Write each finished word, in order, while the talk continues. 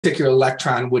particular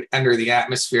electron would enter the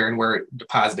atmosphere and where it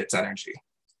deposits its energy.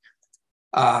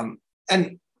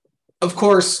 And of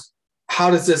course, how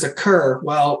does this occur?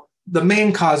 Well, the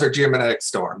main cause are geomagnetic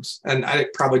storms. And I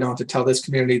probably don't have to tell this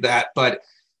community that, but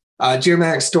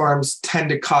geomagnetic storms tend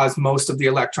to cause most of the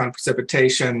electron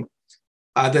precipitation.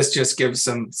 This just gives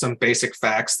some basic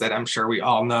facts that I'm sure we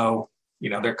all know. You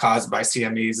know, they're caused by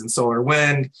CMEs and solar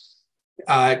wind.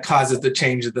 It causes the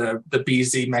change of the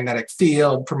BZ magnetic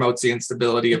field, promotes the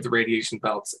instability of the radiation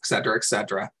belts, et cetera, et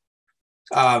cetera.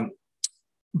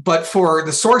 But for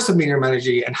the source of medium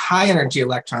energy and high energy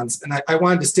electrons, and I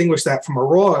want to distinguish that from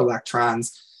auroral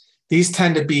electrons, these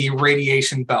tend to be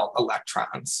radiation belt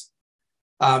electrons.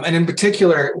 And in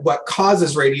particular, what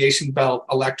causes radiation belt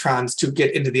electrons to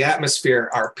get into the atmosphere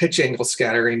are pitch angle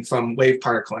scattering from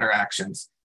wave-particle interactions.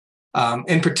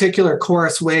 In particular,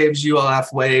 chorus waves,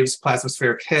 ULF waves,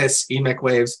 plasmaspheric Hiss, EMIC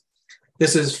waves.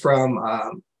 This is from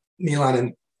Milan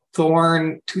and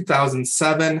Thorne,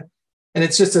 2007. And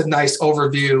it's just a nice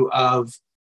overview of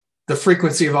the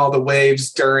frequency of all the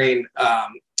waves during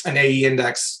an AE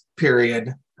index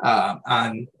period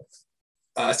on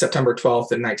September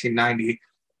 12th in 1990.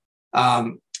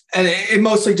 And it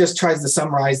mostly just tries to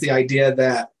summarize the idea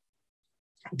that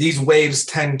these waves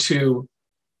tend to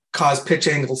cause pitch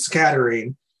angle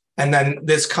scattering, and then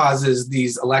this causes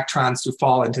these electrons to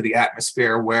fall into the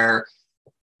atmosphere where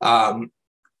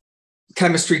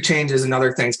chemistry changes and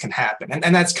other things can happen.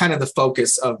 And that's kind of the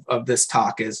focus of this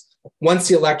talk is once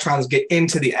the electrons get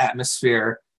into the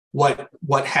atmosphere,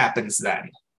 what happens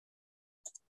then?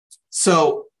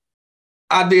 So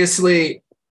obviously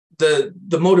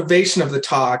the motivation of the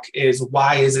talk is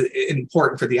why is it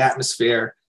important for the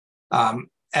atmosphere? And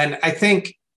I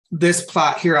think this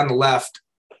plot here on the left,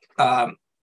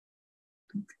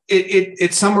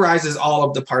 it summarizes all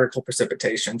of the particle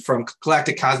precipitation from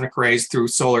galactic cosmic rays through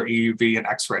solar EUV and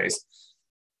X-rays.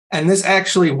 And this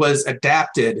actually was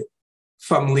adapted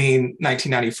from Lean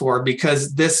 1994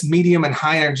 because this medium and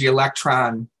high energy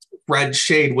electron red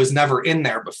shade was never in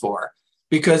there before.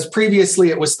 Because previously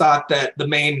it was thought that the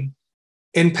main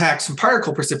impacts from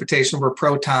particle precipitation were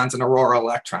protons and auroral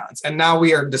electrons. And now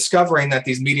we are discovering that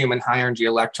these medium and high energy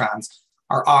electrons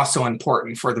are also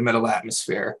important for the middle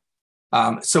atmosphere.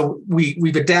 So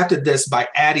we've adapted this by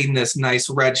adding this nice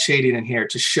red shading in here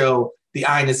to show the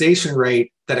ionization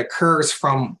rate that occurs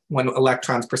from when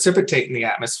electrons precipitate in the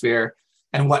atmosphere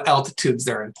and what altitudes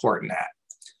they're important at.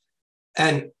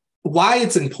 And why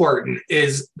it's important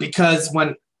is because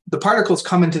when the particles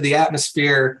come into the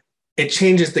atmosphere, it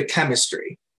changes the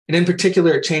chemistry. And in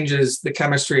particular, it changes the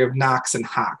chemistry of NOx and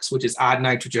HOX, which is odd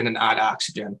nitrogen and odd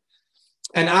oxygen.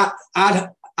 And odd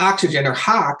oxygen, or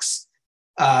HOX,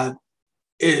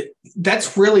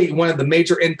 that's really one of the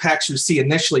major impacts you see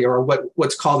initially, or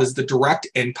what's called is the direct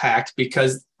impact,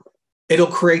 because it'll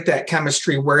create that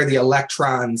chemistry where the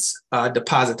electrons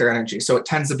deposit their energy. So it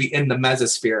tends to be in the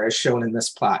mesosphere, as shown in this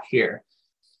plot here.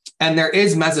 And there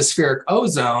is mesospheric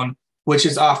ozone, which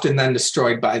is often then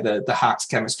destroyed by the HOX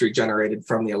chemistry generated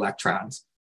from the electrons.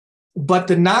 But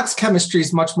the NOx chemistry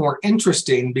is much more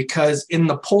interesting because in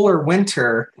the polar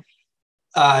winter,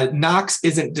 NOx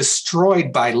isn't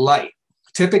destroyed by light.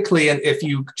 Typically, if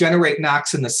you generate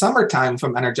NOx in the summertime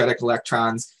from energetic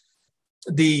electrons,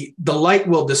 the light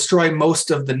will destroy most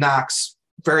of the NOx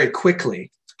very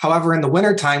quickly. However, in the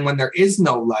wintertime, when there is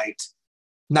no light,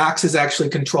 NOx is actually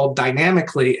controlled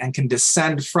dynamically and can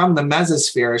descend from the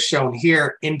mesosphere, as shown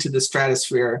here, into the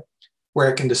stratosphere, where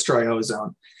it can destroy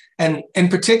ozone. And in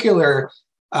particular,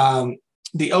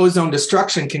 the ozone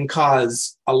destruction can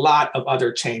cause a lot of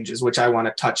other changes, which I want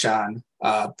to touch on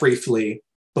briefly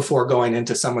before going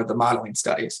into some of the modeling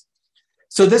studies.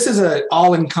 So this is an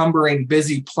all-encumbering,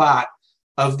 busy plot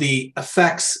of the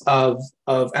effects of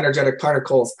energetic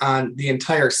particles on the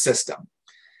entire system.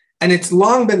 And it's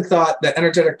long been thought that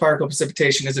energetic particle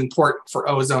precipitation is important for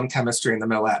ozone chemistry in the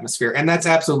middle atmosphere, and that's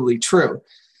absolutely true.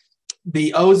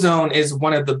 The ozone is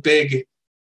one of the big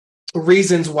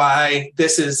reasons why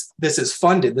this is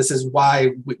funded. This is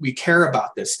why we care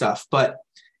about this stuff. But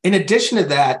in addition to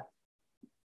that,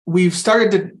 we've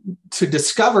started to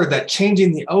discover that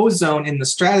changing the ozone in the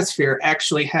stratosphere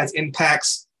actually has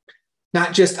impacts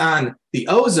not just on the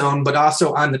ozone, but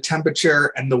also on the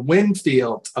temperature and the wind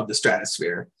field of the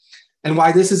stratosphere. And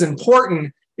why this is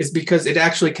important is because it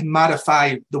actually can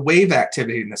modify the wave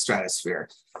activity in the stratosphere.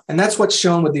 And that's what's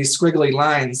shown with these squiggly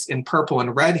lines in purple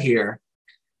and red here,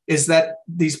 is that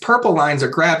these purple lines are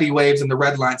gravity waves and the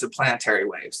red lines are planetary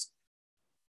waves.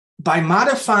 By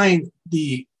modifying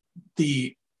the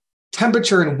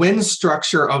temperature and wind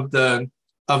structure of the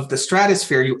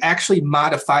stratosphere, you actually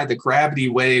modify the gravity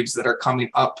waves that are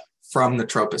coming up from the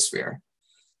troposphere.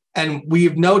 And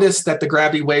we've noticed that the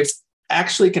gravity waves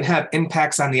actually can have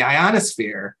impacts on the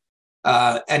ionosphere.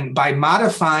 And by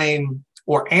modifying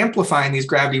or amplifying these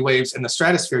gravity waves in the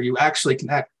stratosphere, you actually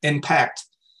can impact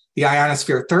the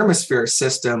ionosphere thermosphere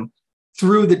system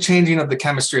through the changing of the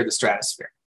chemistry of the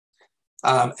stratosphere.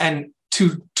 And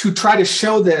to try to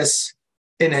show this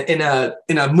in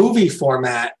a movie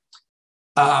format,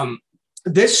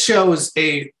 this shows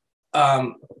an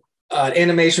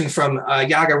animation from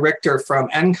Jaga Richter from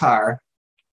NCAR,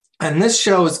 and this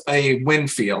shows a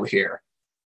wind field here.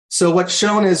 So what's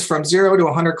shown is from 0 to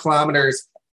 100 kilometers,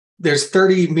 there's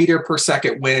 30 meter per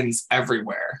second winds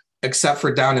everywhere, except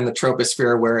for down in the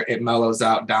troposphere where it mellows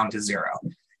out down to 0.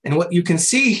 And what you can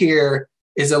see here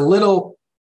is a little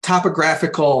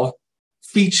topographical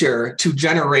feature to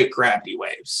generate gravity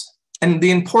waves. And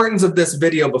the importance of this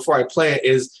video before I play it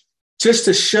is just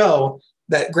to show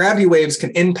that gravity waves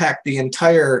can impact the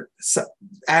entire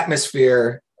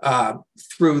atmosphere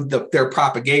through their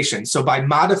propagation. So by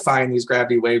modifying these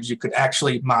gravity waves, you could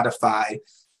actually modify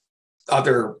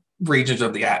other regions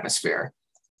of the atmosphere.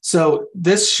 So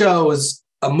this shows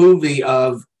a movie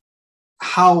of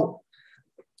how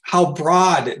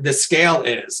broad the scale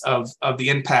is of the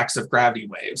impacts of gravity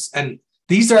waves. And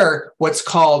these are what's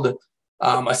called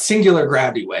a singular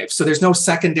gravity wave. So there's no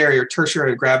secondary or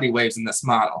tertiary gravity waves in this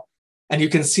model. And you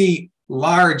can see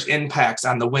large impacts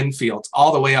on the wind fields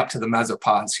all the way up to the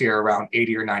mesopods here around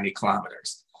 80 or 90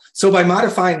 kilometers. So by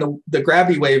modifying the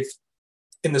gravity wave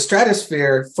in the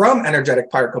stratosphere from energetic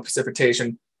particle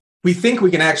precipitation, we think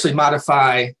we can actually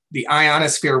modify the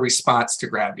ionosphere response to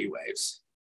gravity waves.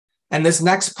 And this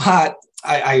next plot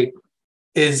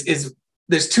is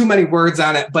there's too many words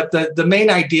on it, but the main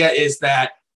idea is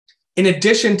that in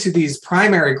addition to these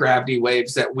primary gravity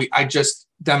waves that I just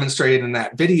demonstrated in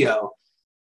that video,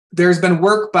 there's been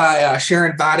work by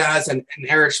Sharon Vadas and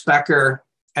Erich Specker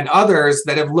and others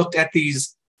that have looked at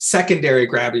these secondary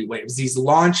gravity waves, these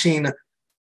launching,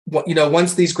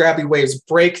 once these gravity waves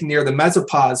break near the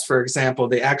mesopods, for example,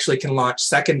 they actually can launch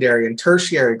secondary and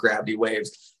tertiary gravity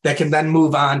waves that can then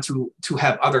move on to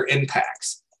have other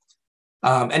impacts.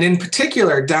 And in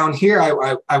particular, down here,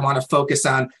 I want to focus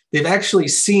on, they've actually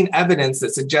seen evidence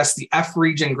that suggests the F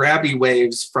region gravity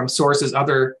waves from sources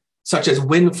such as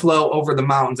wind flow over the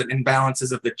mountains and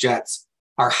imbalances of the jets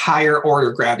are higher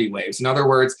order gravity waves. In other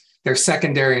words, they're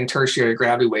secondary and tertiary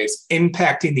gravity waves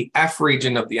impacting the F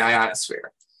region of the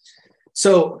ionosphere.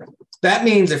 So that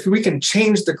means if we can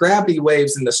change the gravity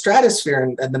waves in the stratosphere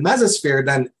and the mesosphere,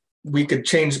 then we could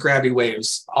change gravity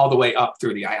waves all the way up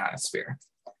through the ionosphere.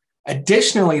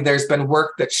 Additionally, there's been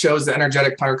work that shows that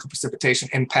energetic particle precipitation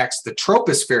impacts the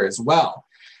troposphere as well.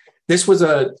 This was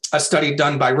a study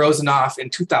done by Rosenoff in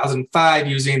 2005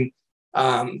 using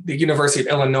the University of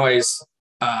Illinois'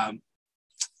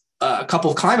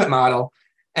 coupled climate model,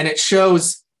 and it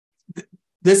shows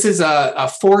this is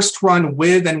a forced run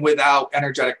with and without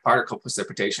energetic particle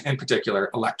precipitation, in particular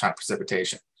electron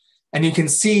precipitation. And you can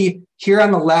see here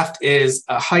on the left is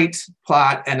a height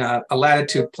plot and a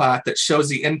latitude plot that shows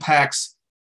the impacts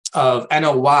of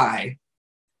NOY,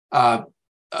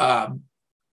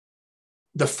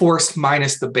 the force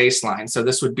minus the baseline. So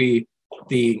this would be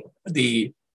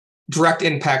the direct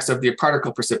impacts of the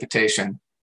particle precipitation.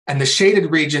 And the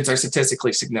shaded regions are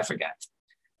statistically significant.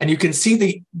 And you can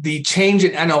see the change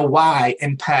in NOY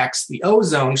impacts the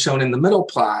ozone shown in the middle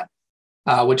plot,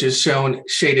 which is shown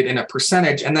shaded in a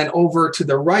percentage. And then over to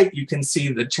the right, you can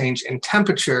see the change in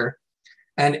temperature.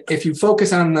 And if you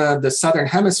focus on the southern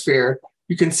hemisphere,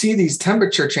 you can see these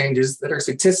temperature changes that are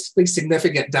statistically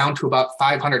significant down to about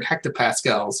 500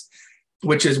 hectopascals,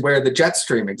 which is where the jet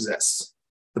stream exists,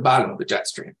 the bottom of the jet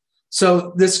stream.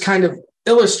 So this kind of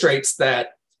illustrates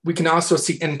that we can also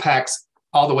see impacts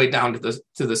all the way down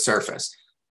to the surface.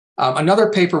 Another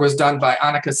paper was done by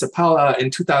Annika Sapela in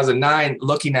 2009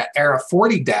 looking at ERA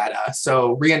 40 data,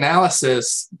 so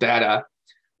reanalysis data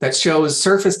that shows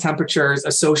surface temperatures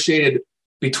associated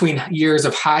between years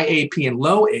of high AP and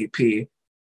low AP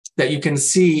that you can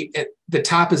see. The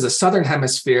top is the southern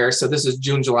hemisphere, so this is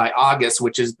June, July, August,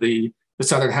 which is the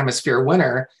southern hemisphere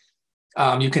winter.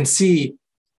 You can see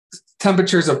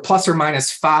temperatures of plus or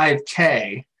minus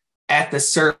 5K at the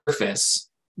surface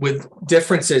with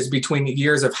differences between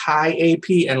years of high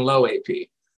AP and low AP.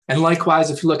 And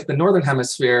likewise, if you look at the northern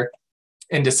hemisphere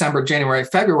in December, January,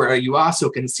 February, you also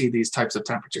can see these types of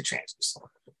temperature changes.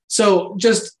 So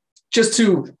just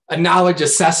to a knowledge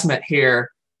assessment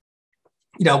here,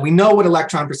 we know what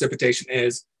electron precipitation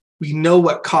is. We know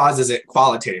what causes it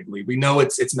qualitatively. We know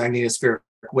it's magnetospheric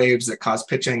waves that cause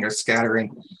pitching or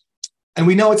scattering. And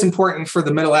we know it's important for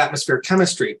the middle atmosphere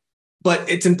chemistry. But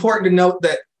it's important to note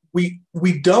that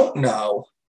we don't know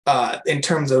in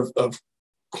terms of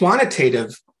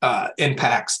quantitative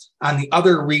impacts on the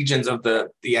other regions of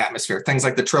the atmosphere, things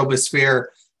like the troposphere,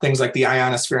 things like the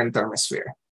ionosphere and thermosphere.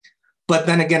 But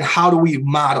then again, how do we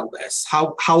model this?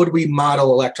 How would we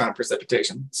model electron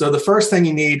precipitation? So the first thing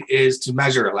you need is to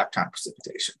measure electron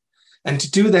precipitation. And to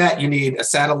do that, you need a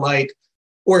satellite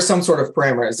or some sort of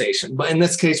parameterization. But in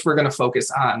this case, we're going to focus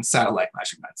on satellite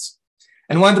measurements.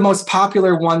 And one of the most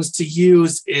popular ones to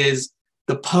use is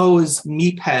the POES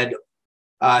MEPED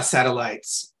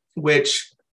satellites,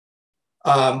 which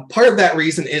part of that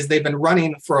reason is they've been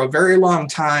running for a very long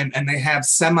time and they have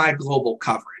semi-global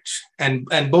coverage.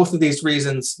 And both of these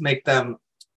reasons make them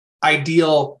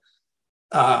ideal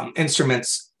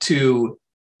instruments to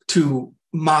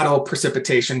model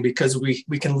precipitation, because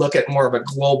we can look at more of a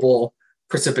global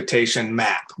precipitation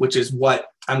map, which is what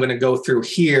I'm going to go through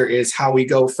here, is how we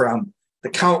go from the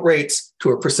count rates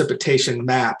to a precipitation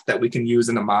map that we can use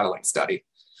in a modeling study.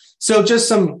 So just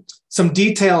some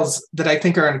details that I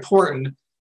think are important.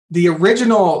 The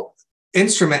original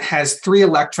instrument has 3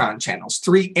 electron channels,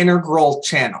 3 integral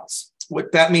channels.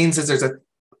 What that means is there's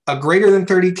a greater than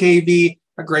 30 keV,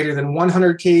 a greater than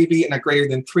 100 keV, and a greater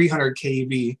than 300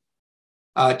 keV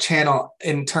channel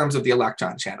in terms of the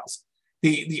electron channels.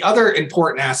 The other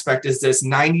important aspect is this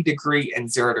 90-degree and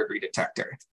 0-degree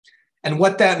detector. And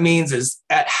what that means is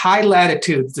at high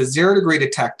latitudes, the 0-degree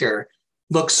detector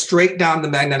looks straight down the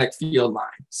magnetic field line.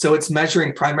 So it's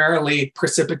measuring primarily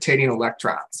precipitating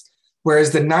electrons.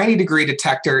 Whereas the 90-degree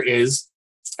detector is,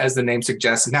 as the name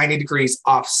suggests, 90 degrees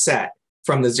offset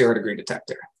from the 0-degree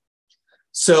detector.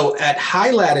 So at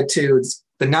high latitudes,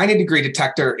 the 90-degree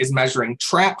detector is measuring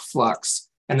trap flux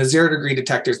and the 0-degree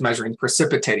detector is measuring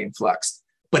precipitating flux.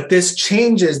 But this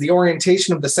changes, the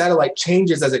orientation of the satellite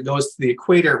changes as it goes to the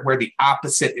equator, where the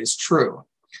opposite is true.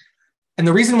 And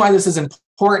the reason why this is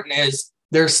important is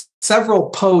there's several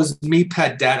POES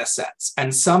MEPED data sets,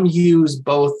 and some use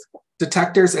both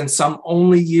detectors and some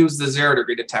only use the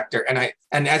 0-degree detector.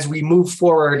 And as we move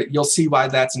forward, you'll see why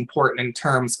that's important in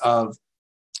terms of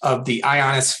the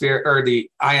ionosphere or the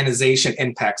ionization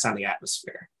impacts on the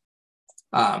atmosphere.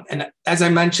 And as I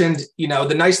mentioned,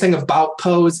 the nice thing about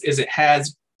POES is it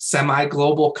has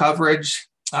semi-global coverage.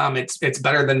 It's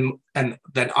better than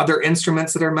other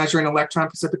instruments that are measuring electron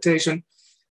precipitation.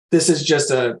 This is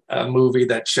just a movie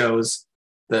that shows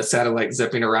the satellite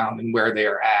zipping around and where they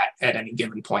are at any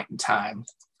given point in time.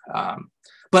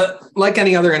 But like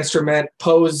any other instrument,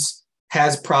 POES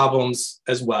has problems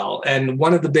as well. And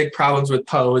one of the big problems with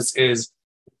POES is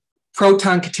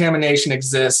proton contamination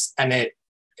exists, and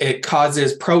it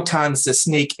causes protons to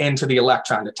sneak into the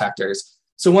electron detectors.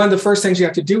 So one of the first things you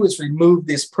have to do is remove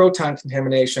this proton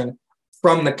contamination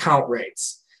from the count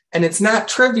rates. And it's not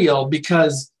trivial,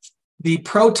 because the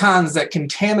protons that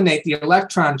contaminate the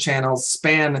electron channels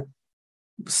span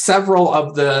several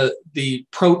of the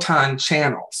proton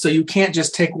channels. So you can't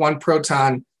just take one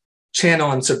proton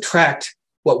channel and subtract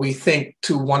what we think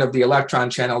to one of the electron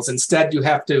channels. Instead, you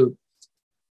have to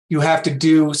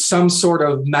do some sort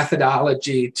of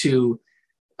methodology to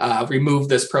remove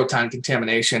this proton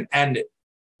contamination. And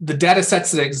the data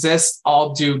sets that exist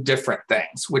all do different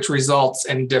things, which results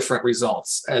in different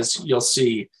results, as you'll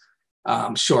see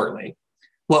shortly.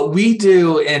 What we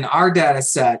do in our data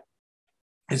set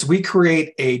is we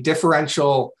create a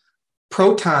differential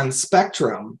proton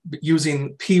spectrum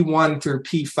using P1 through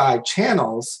P5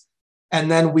 channels,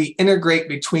 and then we integrate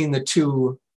between the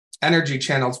 2 energy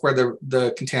channels where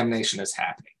the contamination is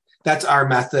happening. That's our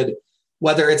method.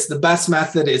 Whether it's the best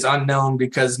method is unknown,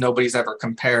 because nobody's ever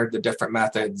compared the different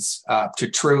methods to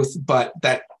truth, but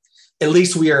that at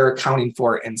least we are accounting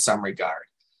for it in some regard.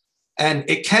 And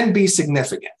it can be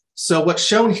significant. So what's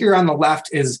shown here on the left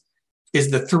is the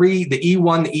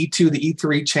E1, the E2, the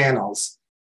E3 channels.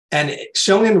 And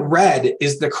shown in red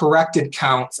is the corrected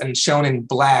counts, and shown in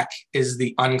black is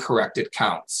the uncorrected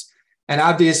counts. And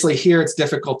obviously here it's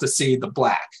difficult to see the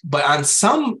black, but on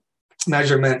some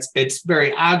measurements, it's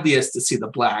very obvious to see the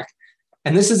black.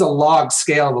 And this is a log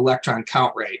scale of electron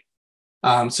count rate.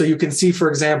 So you can see, for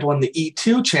example, in the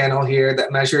E2 channel here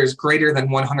that measures greater than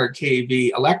 100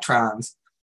 keV electrons,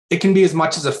 it can be as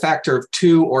much as a factor of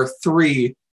 2 or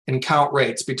 3 in count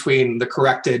rates between the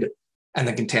corrected and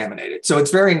the contaminated. So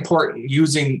it's very important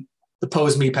using the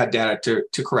POES MEPED data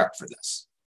to correct for this.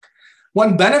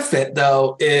 One benefit,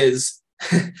 though, is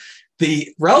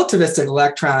the relativistic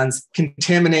electrons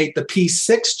contaminate the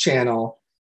P6 channel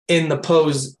in the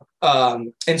POES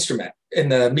instrument, in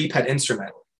the MEPED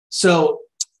instrument. So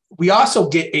we also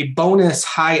get a bonus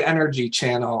high energy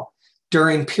channel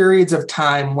during periods of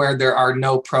time where there are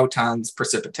no protons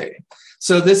precipitating.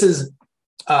 So this is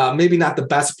maybe not the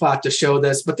best plot to show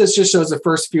this, but this just shows the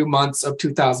first few months of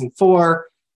 2004,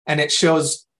 and it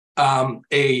shows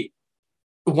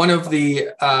one of the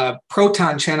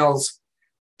proton channels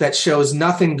that shows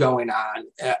nothing going on.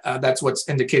 That's what's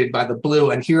indicated by the blue.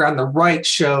 And here on the right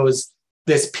shows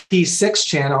this P6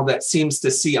 channel that seems to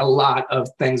see a lot of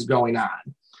things going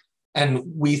on. And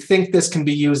we think this can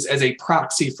be used as a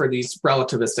proxy for these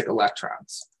relativistic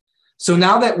electrons. So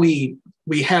now that we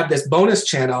have this bonus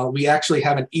channel, we actually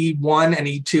have an E1 and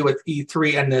E2 with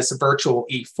E3 and this virtual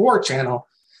E4 channel,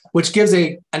 which gives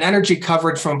an energy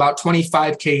coverage from about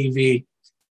 25 keV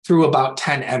through about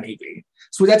 10 MeV.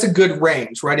 So that's a good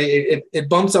range, right? It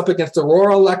bumps up against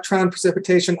auroral electron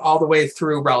precipitation all the way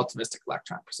through relativistic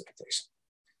electron precipitation.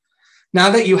 Now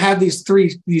that you have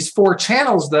these four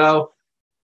channels, though,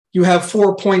 you have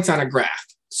 4 points on a graph.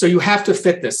 So you have to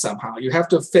fit this somehow. You have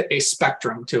to fit a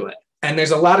spectrum to it. And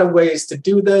there's a lot of ways to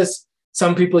do this.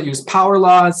 Some people use power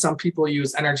laws. Some people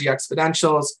use energy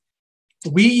exponentials.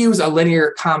 We use a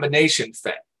linear combination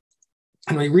fit.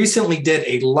 And we recently did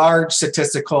a large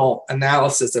statistical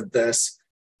analysis of this,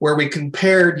 where we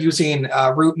compared using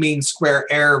root mean square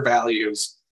error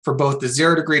values for both the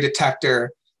 0 degree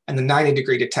detector and the 90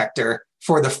 degree detector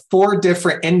for the 4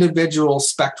 different individual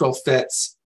spectral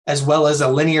fits, as well as a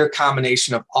linear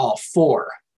combination of all 4.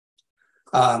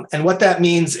 And what that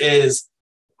means is,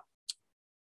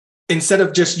 instead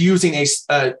of just using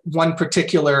one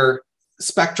particular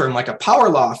spectrum, like a power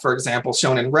law, for example,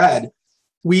 shown in red,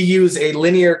 we use a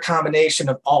linear combination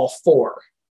of all 4.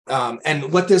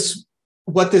 And what this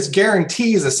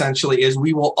guarantees essentially is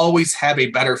we will always have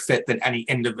a better fit than any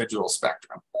individual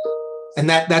spectrum. And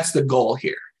that's the goal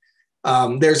here.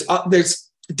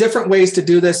 There's different ways to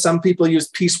do this. Some people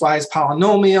use piecewise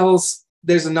polynomials.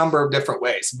 There's a number of different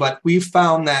ways, but we've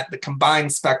found that the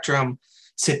combined spectrum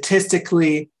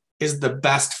statistically is the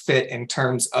best fit in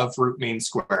terms of root mean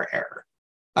square error.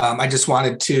 I just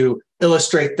wanted to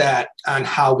illustrate that on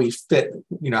how we fit,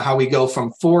 how we go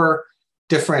from 4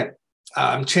 different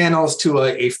channels to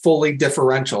a fully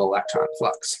differential electron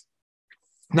flux.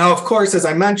 Now, of course, as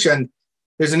I mentioned,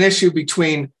 there's an issue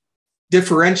between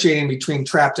differentiating between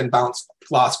trapped and bounced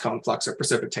loss cone flux or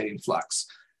precipitating flux.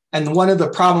 And one of the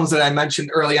problems that I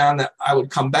mentioned early on that I would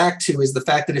come back to is the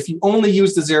fact that if you only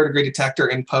use the 0 degree detector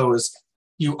in pose,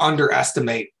 you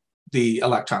underestimate the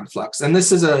electron flux. And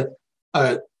this is a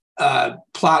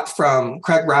plot from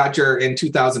Craig Roger in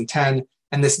 2010.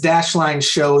 And this dashed line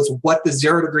shows what the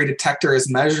 0 degree detector is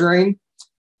measuring.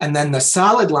 And then the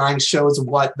solid line shows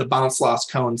what the bounce loss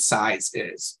cone size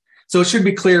is. So it should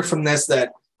be clear from this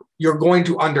that you're going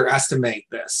to underestimate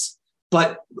this.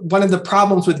 But one of the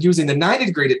problems with using the 90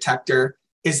 degree detector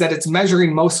is that it's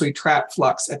measuring mostly trapped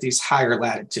flux at these higher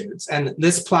latitudes. And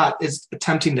this plot is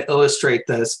attempting to illustrate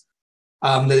this.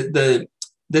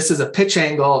 This is a pitch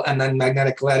angle, and then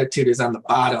magnetic latitude is on the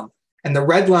bottom. And the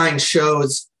red line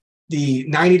shows the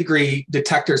 90 degree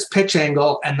detector's pitch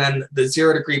angle, and then the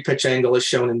 0 degree pitch angle is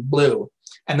shown in blue.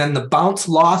 And then the bounce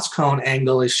loss cone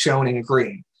angle is shown in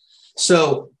green.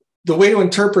 So the way to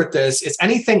interpret this is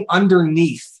anything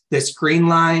underneath this green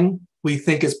line we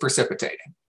think is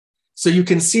precipitating. So you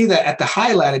can see that at the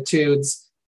high latitudes,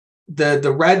 the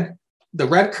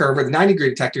red curve or the 90 degree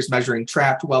detector is measuring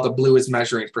trapped while the blue is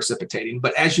measuring precipitating.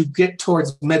 But as you get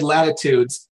towards mid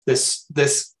latitudes, this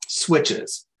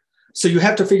switches. So you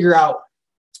have to figure out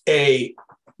a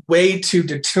way to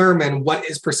determine what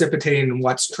is precipitating and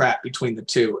what's trapped between the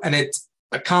two. And it's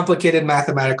a complicated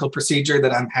mathematical procedure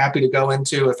that I'm happy to go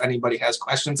into if anybody has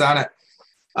questions on it.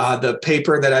 The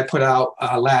paper that I put out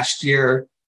last year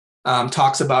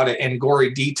talks about it in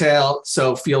gory detail,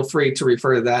 so feel free to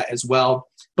refer to that as well.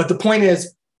 But the point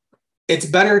is, it's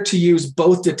better to use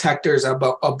both detectors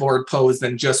aboard pose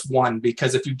than just one,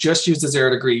 because if you just use the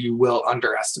 0 degree, you will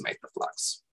underestimate the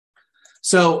flux.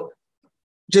 So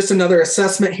just another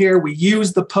assessment here. We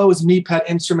use the pose MEPET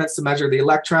instruments to measure the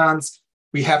electrons.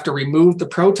 We have to remove the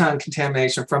proton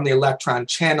contamination from the electron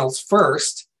channels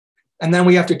first. And then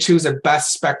we have to choose a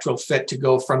best spectral fit to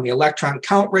go from the electron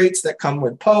count rates that come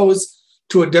with pose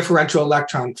to a differential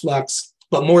electron flux,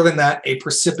 but more than that, a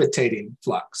precipitating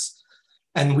flux.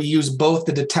 And we use both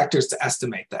the detectors to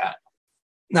estimate that.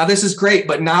 Now, this is great,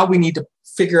 but now we need to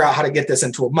figure out how to get this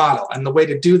into a model. And the way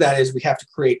to do that is we have to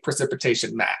create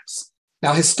precipitation maps.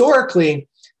 Now, historically,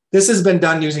 this has been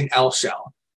done using L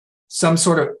shell, some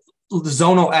sort of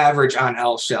zonal average on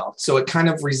L shell. So it kind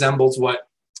of resembles what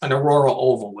an auroral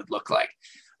oval would look like.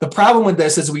 The problem with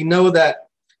this is we know that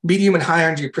medium and high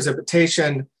energy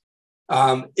precipitation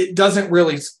it doesn't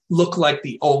really look like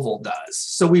the oval does.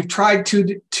 So we've tried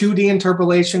 2D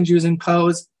interpolations using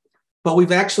POSE, but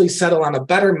we've actually settled on a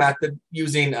better method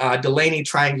using Delaney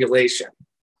triangulation.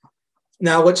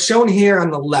 Now, what's shown here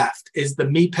on the left is the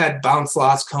MEPED bounce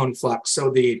loss cone flux.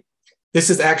 So this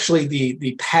is actually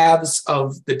the paths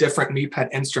of the different MEPED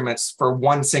instruments for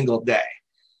one single day.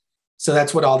 So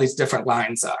that's what all these different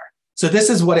lines are. So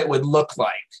this is what it would look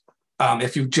like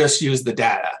if you just use the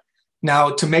data.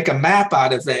 Now, to make a map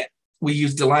out of it, we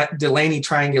use Delaney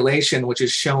triangulation, which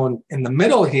is shown in the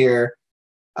middle here.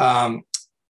 And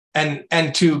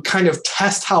to kind of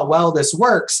test how well this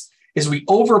works is we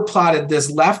overplotted this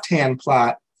left-hand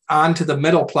plot onto the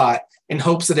middle plot in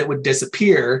hopes that it would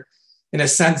disappear in a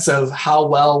sense of how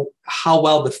well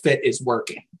the fit is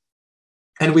working.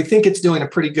 And we think it's doing a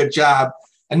pretty good job.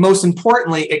 And most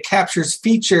importantly, it captures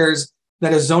features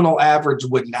that a zonal average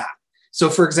would not. So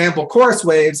for example, chorus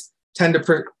waves tend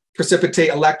to precipitate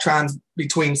electrons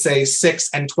between, say, 6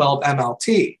 and 12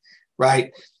 MLT,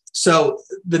 right? So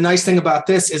the nice thing about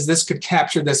this is this could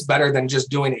capture this better than just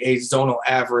doing a zonal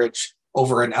average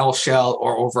over an L shell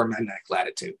or over a magnetic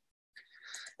latitude.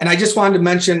 And I just wanted to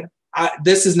mention,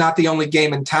 this is not the only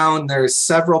game in town. There's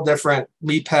several different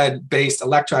MEPED-based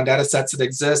electron data sets that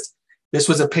exist. This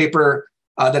was a paper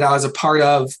that I was a part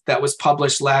of that was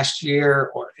published last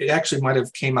year, or it actually might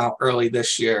have came out early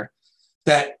this year,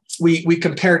 that we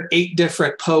compared 8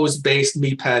 different POSE-based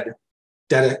MEPED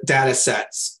data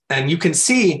sets. And you can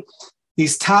see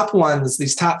these top ones,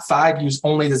 these top 5 use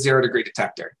only the 0-degree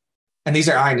detector. And these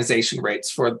are ionization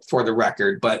rates for the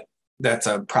record, but that's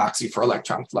a proxy for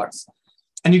electron flux.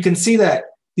 And you can see that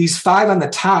these 5 on the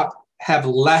top have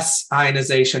less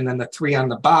ionization than the 3 on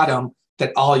the bottom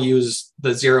that all use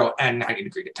the 0 and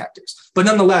 90-degree detectors. But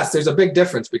nonetheless, there's a big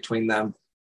difference between them,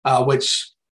 which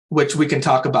we can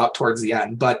talk about towards the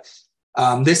end. But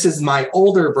this is my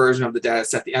older version of the data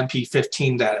set, the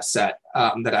MP15 data set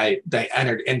that I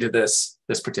entered into this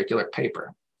particular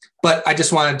paper. But I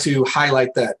just wanted to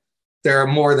highlight that there are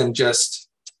more than just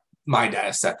my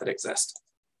data set that exist.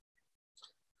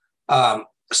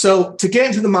 So to get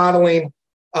into the modeling,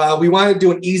 we wanted to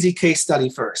do an easy case study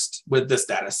first with this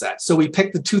data set. So we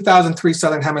picked the 2003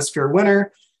 Southern Hemisphere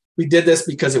winter. We did this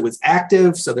because it was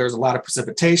active, so there was a lot of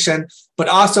precipitation, but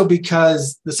also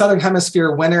because the Southern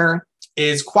Hemisphere winter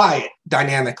is quiet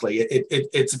dynamically.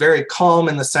 It's very calm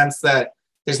in the sense that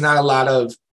there's not a lot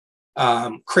of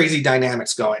crazy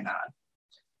dynamics going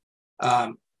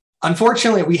on.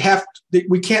 Unfortunately,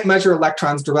 we can't measure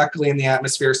electrons directly in the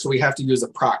atmosphere, so we have to use a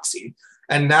proxy.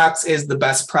 And NOx is the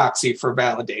best proxy for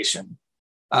validation.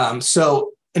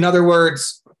 So in other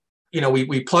words,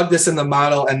 we plug this in the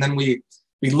model, and then we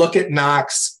look at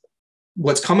NOx,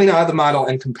 what's coming out of the model,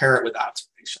 and compare it with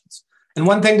observations. And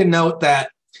one thing to note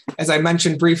that, as I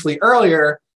mentioned briefly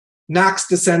earlier, NOx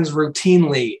descends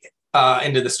routinely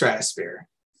into the stratosphere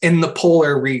in the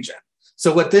polar region.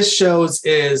 So what this shows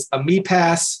is a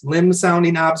MEPAS limb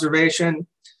sounding observation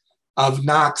of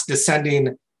NOx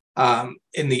descending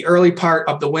in the early part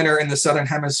of the winter in the Southern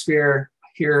Hemisphere.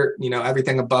 Here,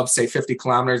 everything above, say, 50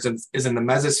 kilometers is in the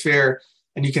mesosphere.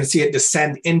 And you can see it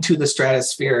descend into the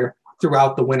stratosphere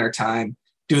throughout the winter time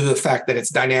due to the fact that it's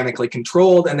dynamically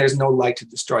controlled and there's no light to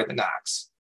destroy the NOx.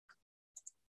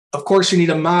 Of course, you need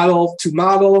a model to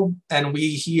model, and we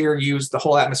here use the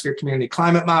whole atmosphere community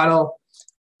climate model.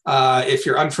 If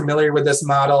you're unfamiliar with this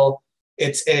model,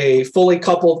 it's a fully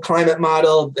coupled climate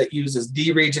model that uses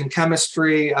D-region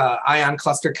chemistry, ion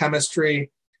cluster chemistry.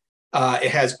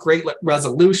 It has great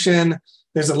resolution.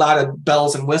 There's a lot of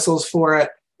bells and whistles for it.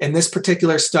 In this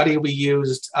particular study, we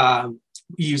used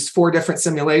 4 different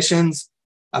simulations,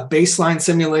 a baseline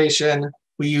simulation.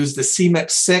 We used the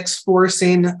CMIP6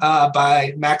 forcing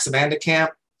by Max van de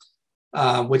Kamp,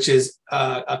 which is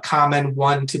a common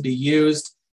one to be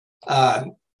used.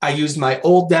 I used my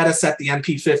old data set, the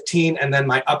MP15, and then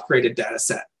my upgraded data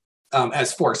set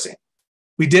as forcing.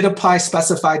 We did apply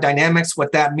specified dynamics.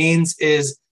 What that means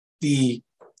is the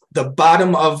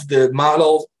bottom of the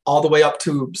model all the way up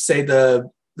to, say, the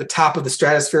top of the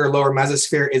stratosphere or lower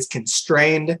mesosphere is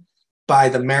constrained by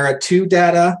the MERA2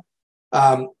 data.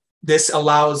 This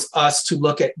allows us to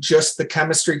look at just the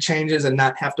chemistry changes and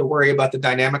not have to worry about the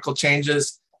dynamical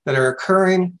changes that are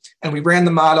occurring. And we ran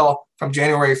the model from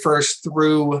January 1st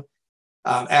through,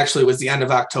 actually it was the end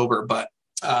of October, but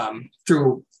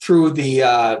through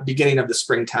the beginning of the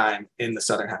springtime in the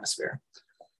Southern Hemisphere.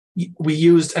 We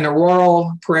used an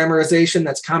auroral parameterization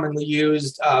that's commonly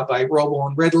used by Roble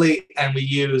and Ridley, and we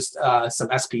used some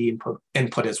SP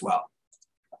input as well.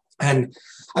 And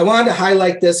I wanted to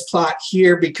highlight this plot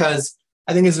here because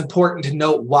I think it's important to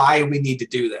note why we need to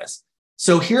do this.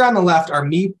 So here on the left are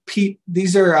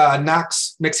these are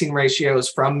NOx mixing ratios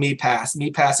from MEPAS.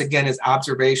 MEPAS, again, is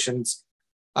observations.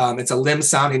 It's a limb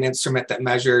sounding instrument that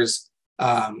measures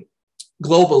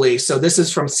globally. So this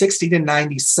is from 60 to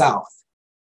 90 south.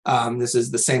 This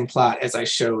is the same plot as I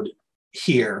showed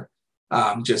here,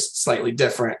 just slightly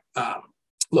different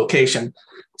location.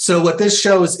 So what this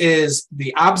shows is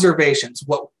the observations,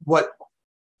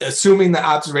 assuming the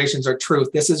observations are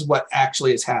truth, this is what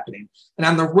actually is happening. And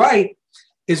on the right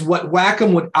is what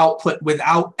Wacom would output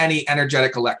without any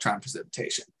energetic electron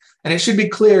precipitation. And it should be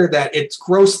clear that it's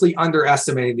grossly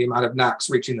underestimating the amount of NOx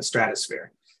reaching the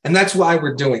stratosphere. And that's why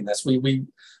we're doing this. We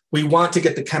want to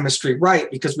get the chemistry right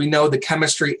because we know the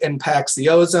chemistry impacts the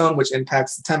ozone, which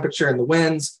impacts the temperature and the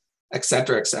winds, et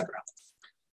cetera, et cetera.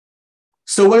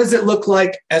 So what does it look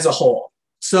like as a whole?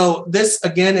 So this,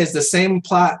 again, is the same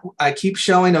plot I keep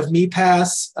showing of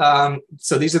MEPAS.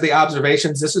 So these are the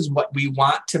observations. This is what we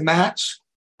want to match.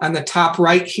 On the top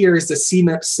right here is the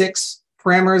CMIP6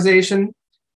 parameterization.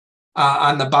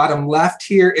 On the bottom left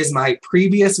here is my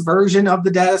previous version of the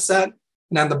data set.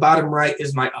 And on the bottom right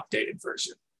is my updated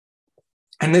version.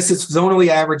 And this is zonally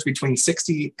average between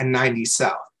 60 and 90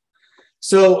 south.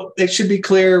 So it should be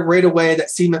clear right away that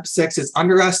CMIP6 is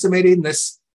underestimating.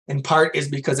 This in part is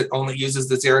because it only uses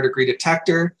the 0 degree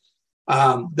detector.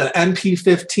 The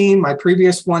MP15, my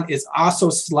previous one, is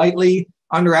also slightly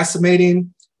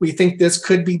underestimating. We think this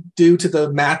could be due to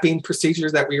the mapping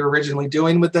procedures that we were originally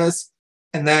doing with this.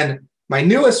 And then my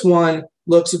newest one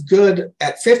looks good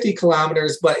at 50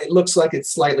 kilometers, but it looks like it's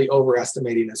slightly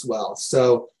overestimating as well.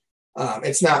 So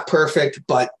it's not perfect,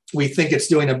 but we think it's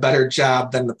doing a better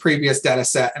job than the previous data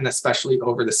set, and especially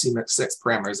over the CMIP6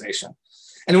 parameterization.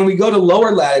 And when we go to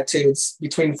lower latitudes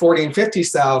between 40 and 50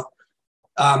 south,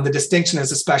 the distinction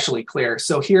is especially clear.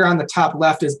 So here on the top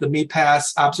left is the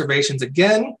MEPAS observations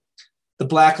again. The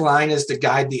black line is to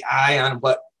guide the eye on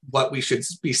what we should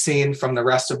be seeing from the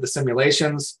rest of the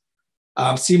simulations.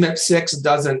 CMIP6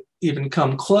 doesn't even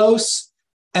come close.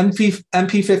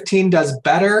 MP15 does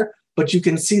better, but you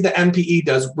can see the MPE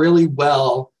does really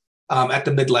well at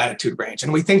the mid-latitude range.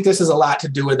 And we think this is a lot to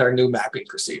do with our new mapping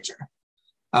procedure.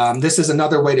 This is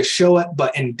another way to show it,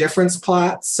 but in difference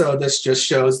plots. So this just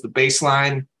shows the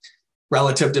baseline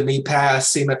relative to MEPAS,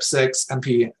 CMIP6,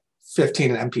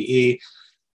 MP15, and MPE.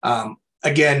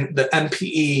 Again, the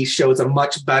MPE shows a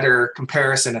much better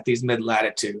comparison at these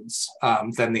mid-latitudes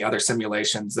than the other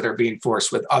simulations that are being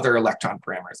forced with other electron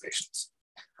parameterizations.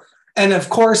 And of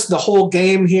course, the whole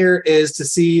game here is to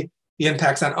see the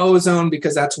impacts on ozone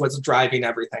because that's what's driving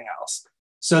everything else.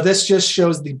 So this just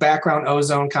shows the background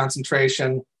ozone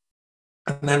concentration.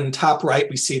 And then top right,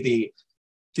 we see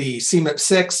the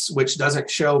CMIP6, which doesn't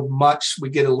show much.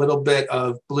 We get a little bit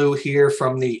of blue here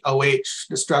from the OH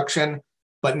destruction,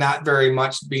 but not very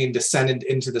much being descended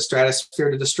into the stratosphere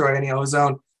to destroy any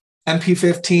ozone.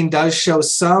 MP15 does show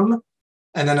some.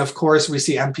 And then, of course, we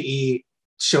see MPE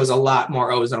shows a lot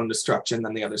more ozone destruction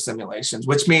than the other simulations,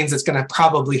 which means it's going to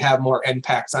probably have more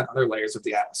impacts on other layers of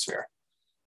the atmosphere.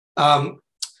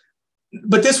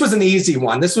 But this was an easy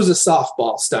one. This was a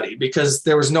softball study because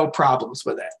there was no problems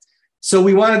with it. So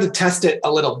we wanted to test it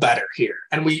a little better here.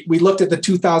 And we looked at the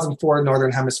 2004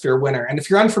 Northern Hemisphere winter. And if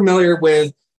you're unfamiliar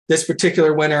with this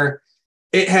particular winter,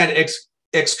 it had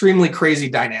extremely crazy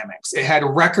dynamics. It had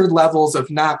record levels of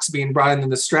NOx being brought into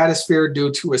the stratosphere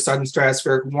due to a sudden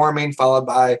stratospheric warming, followed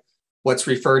by what's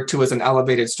referred to as an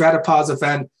elevated stratopause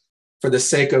event. For the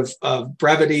sake of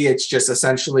brevity, it's just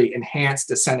essentially enhanced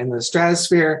descent into the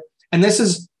stratosphere. And this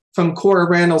is from Cora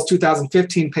Randall's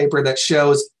 2015 paper that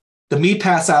shows the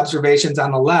MEPAS observations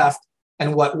on the left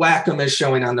and what Wacom is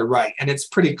showing on the right. And it's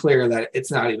pretty clear that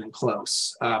it's not even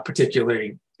close,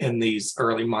 particularly in these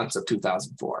early months of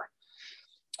 2004.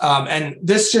 And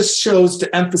this just shows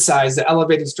to emphasize that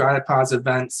elevated stratopause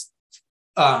events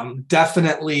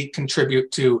definitely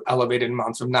contribute to elevated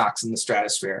amounts of NOx in the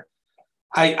stratosphere.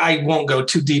 I won't go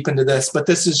too deep into this, but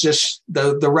this is just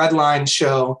the red lines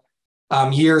show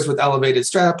years with elevated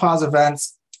stratopause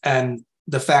events and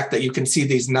the fact that you can see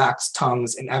these NOx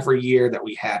tongues in every year that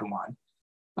we had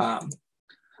one.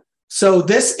 So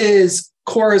this is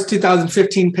Cora's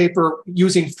 2015 paper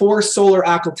using 4 solar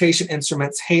occultation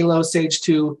instruments, HALO, SAGE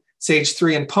 2, SAGE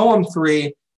 3, and POEM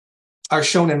 3 are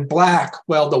shown in black,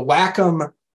 while the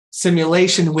Wacom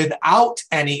simulation without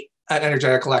any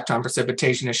energetic electron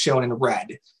precipitation is shown in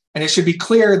red. And it should be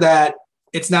clear that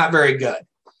it's not very good.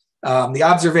 The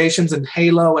observations in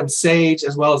HALO and SAGE,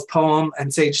 as well as POEM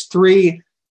and SAGE 3,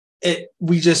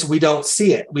 we don't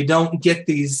see it. We don't get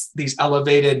these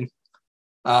elevated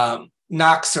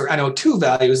NOx or NO2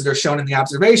 values that are shown in the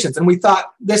observations. And we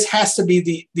thought this has to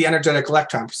be the energetic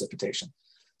electron precipitation.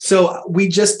 So we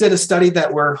just did a study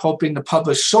that we're hoping to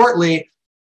publish shortly,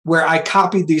 where I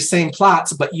copied these same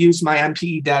plots, but used my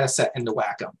MPE data set into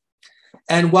Wacom.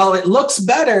 And while it looks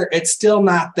better, it's still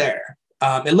not there.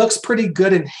 It looks pretty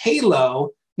good in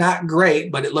Halo, not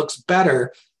great, but it looks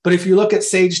better. But if you look at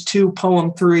Sage 2,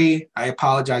 Poem 3, I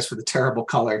apologize for the terrible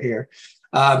color here,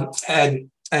 and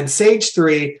Sage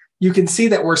 3, you can see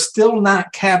that we're still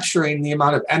not capturing the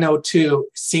amount of NO2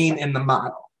 seen in the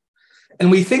model.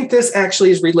 And we think this actually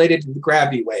is related to the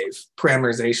gravity wave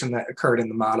parameterization that occurred in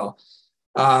the model,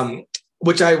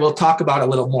 which I will talk about a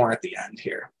little more at the end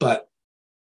here. But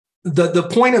the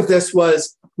point of this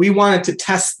was we wanted to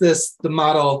test the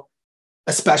model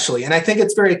especially. And I think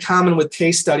it's very common with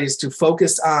case studies to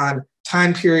focus on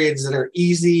time periods that are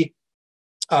easy,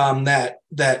 that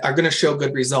are going to show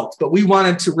good results. But we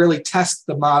wanted to really test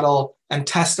the model and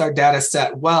test our data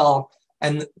set well.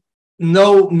 And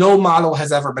no model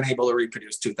has ever been able to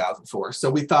reproduce 2004.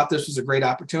 So we thought this was a great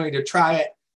opportunity to try it.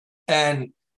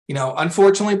 And,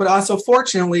 unfortunately, but also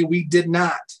fortunately, we did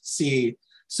not see.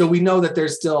 So we know that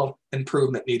there's still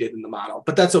improvement needed in the model,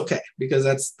 but that's okay, because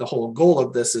that's the whole goal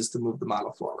of this, is to move the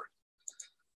model forward.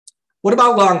 What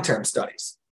about long-term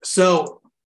studies? So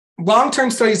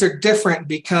long-term studies are different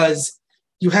because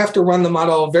you have to run the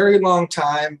model a very long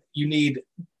time. You need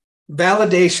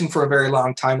validation for a very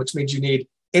long time, which means you need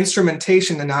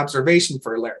instrumentation and observation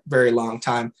for a very long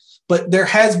time. But there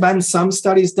has been some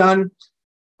studies done.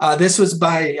 This was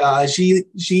by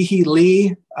Ji-hee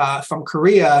Lee from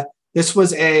Korea. This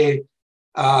was a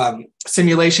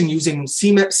simulation using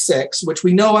CMIP6, which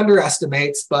we know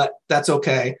underestimates, but that's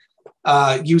okay.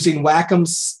 Using Wacom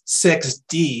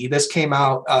 6D. This came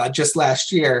out just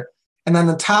last year. And then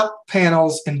the top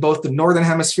panels in both the northern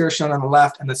hemisphere shown on the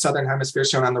left and the southern hemisphere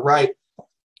shown on the right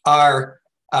are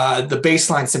the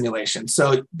baseline simulation.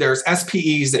 So there's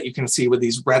SPEs that you can see with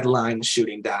these red lines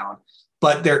shooting down,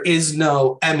 but there is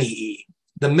no MEE.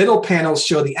 The middle panels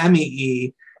show the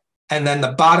MEE, and then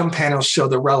the bottom panels show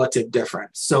the relative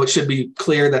difference. So it should be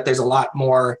clear that there's a lot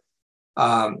more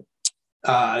NOx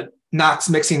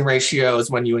mixing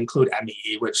ratios when you include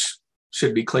MEE, which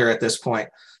should be clear at this point.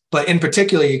 But in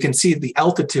particular, you can see the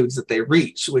altitudes that they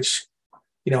reach, which,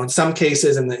 in some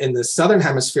cases in the southern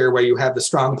hemisphere where you have the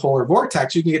strong polar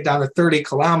vortex, you can get down to 30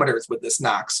 kilometers with this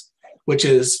NOx, which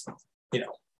is,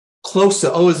 close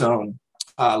to ozone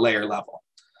layer level.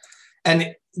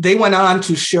 And they went on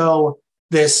to show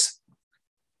this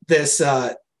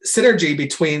synergy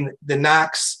between the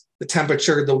NOx, the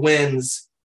temperature, the winds,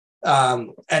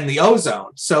 and the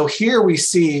ozone. So here we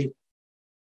see,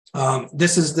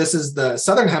 this is the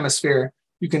southern hemisphere.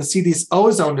 You can see these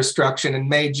ozone destruction in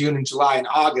May, June, and July, and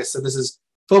August. So this is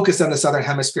focused on the southern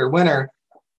hemisphere winter.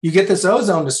 You get this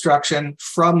ozone destruction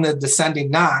from the descending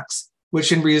NOx,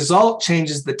 which in result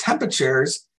changes the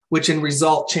temperatures, which in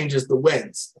result changes the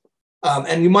winds.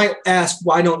 And you might ask,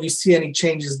 why don't you see any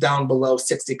changes down below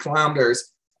 60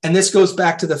 kilometers? And this goes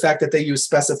back to the fact that they use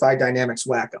specified dynamics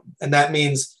Wacom. And that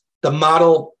means the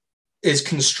model is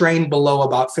constrained below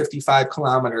about 55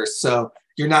 kilometers. So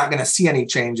you're not going to see any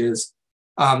changes.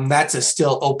 That's a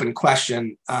still open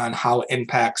question on how it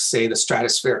impacts, say, the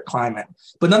stratospheric climate.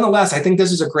 But nonetheless, I think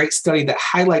this is a great study that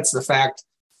highlights the fact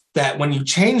that when you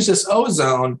change this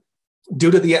ozone,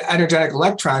 due to the energetic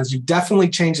electrons, you definitely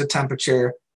change the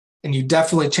temperature, and you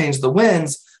definitely change the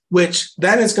winds, which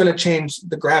then is going to change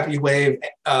the gravity wave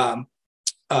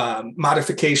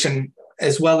modification,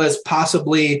 as well as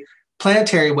possibly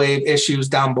planetary wave issues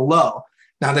down below.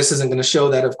 Now, this isn't going to show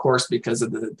that, of course, because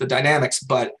of the dynamics,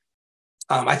 but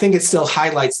I think it still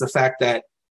highlights the fact that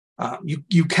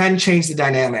you can change the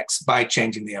dynamics by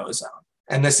changing the ozone.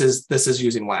 And this is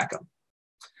using Wacom.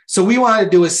 So we want to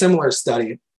do a similar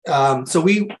study.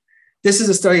 This is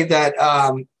a study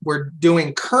that we're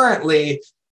doing currently,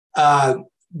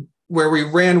 where we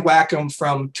ran Wacom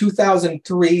from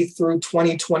 2003 through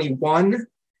 2021.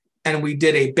 And we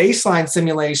did a baseline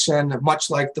simulation, much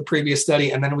like the previous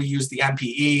study. And then we used the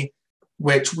MPE,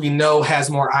 which we know has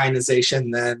more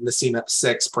ionization than the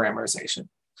CMIP6 parameterization.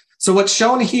 So what's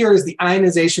shown here is the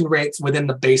ionization rates within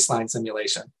the baseline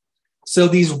simulation. So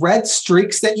these red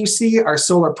streaks that you see are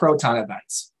solar proton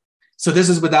events. So this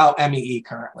is without MEE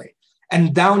currently.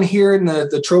 And down here in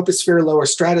the troposphere, lower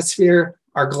stratosphere,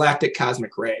 are galactic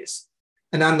cosmic rays.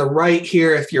 And on the right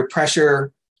here, if you're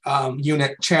pressure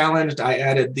unit challenged, I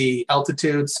added the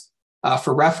altitudes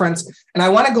for reference. And I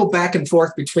want to go back and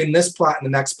forth between this plot and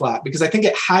the next plot, because I think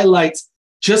it highlights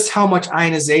just how much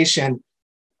ionization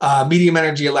medium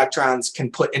energy electrons can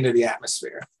put into the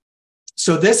atmosphere.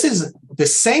 So this is the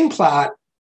same plot,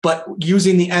 but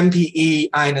using the MPE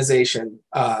ionization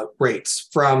rates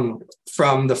from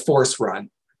the force run.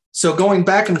 So going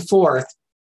back and forth,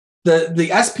 the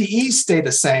SPEs stay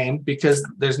the same because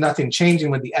there's nothing changing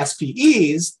with the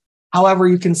SPEs. However,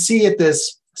 you can see at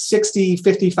this 60,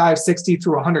 55, 60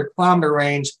 through 100 kilometer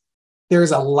range,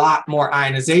 there's a lot more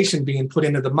ionization being put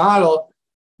into the model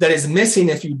that is missing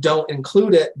if you don't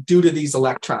include it due to these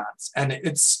electrons. And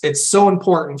it's so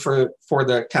important for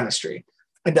the chemistry.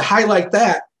 And to highlight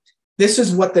that, this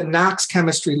is what the NOx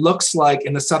chemistry looks like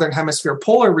in the Southern Hemisphere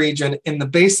polar region in the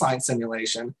baseline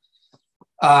simulation.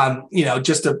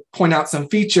 Just to point out some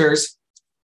features,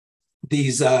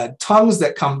 these tongues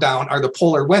that come down are the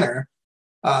polar winter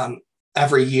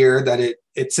every year that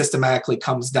it systematically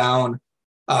comes down.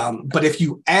 But if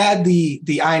you add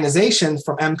the ionization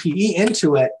from MPE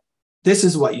into it, this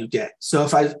is what you get. So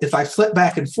if I flip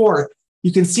back and forth,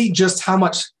 you can see just how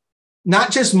much, not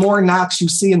just more NOx you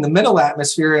see in the middle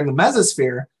atmosphere and the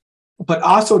mesosphere, but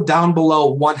also down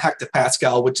below 1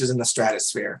 hectopascal, which is in the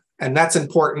stratosphere. And that's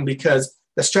important because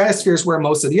the stratosphere is where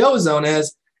most of the ozone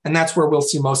is, and that's where we'll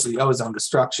see most of the ozone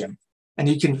destruction. And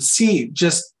you can see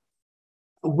just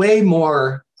way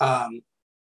more, and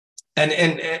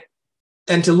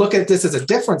to look at this as a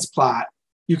difference plot,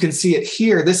 you can see it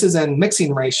here. This is in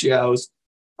mixing ratios.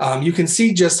 You can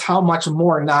see just how much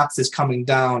more NOx is coming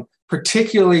down,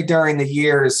 particularly during the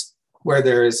years where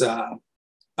there's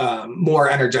more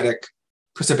energetic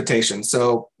precipitation.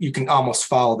 So you can almost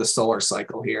follow the solar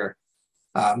cycle here.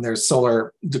 There's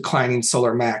declining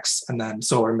solar max, and then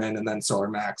solar min, and then solar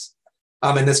max.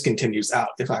 And this continues out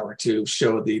if I were to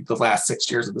show the last 6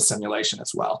 years of the simulation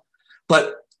as well.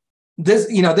 But this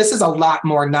is a lot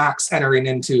more NOx entering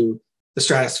into the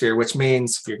stratosphere, which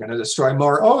means you're going to destroy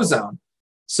more ozone.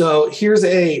 So here's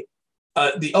the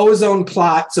ozone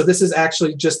plot. So this is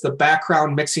actually just the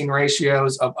background mixing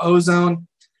ratios of ozone.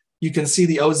 You can see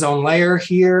the ozone layer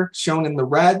here shown in the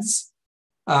reds.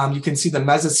 You can see the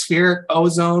mesospheric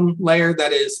ozone layer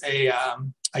that is a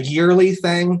yearly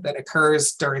thing that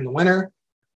occurs during the winter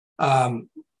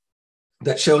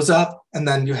that shows up. And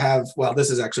then you have, well, this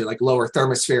is actually like lower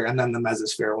thermosphere and then the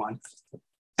mesosphere one.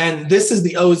 And this is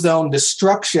the ozone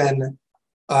destruction.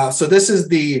 So this is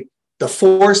the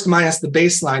forced minus the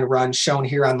baseline run shown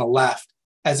here on the left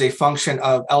as a function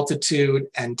of altitude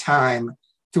and time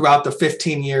throughout the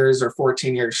 15 years or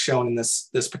 14 years shown in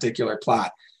this particular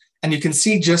plot. And you can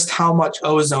see just how much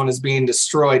ozone is being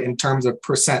destroyed in terms of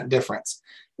percent difference.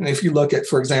 And if you look at,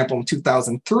 for example, in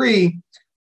 2003,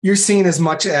 you're seeing as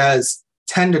much as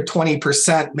 10 to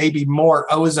 20%, maybe more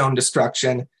ozone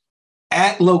destruction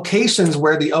at locations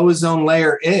where the ozone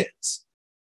layer is.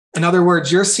 In other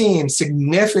words, you're seeing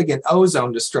significant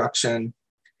ozone destruction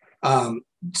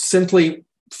simply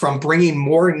from bringing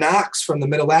more NOx from the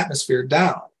middle atmosphere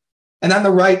down. And on the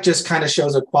right just kind of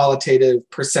shows a qualitative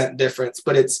percent difference,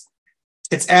 but it's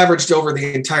averaged over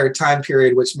the entire time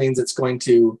period, which means it's not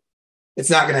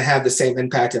going to have the same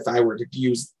impact if I were to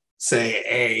use, say,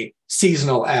 a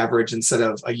seasonal average instead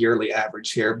of a yearly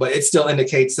average here. But it still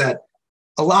indicates that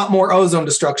a lot more ozone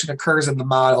destruction occurs in the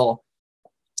model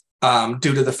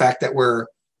due to the fact that we're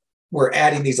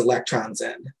adding these electrons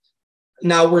in.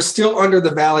 Now, we're still under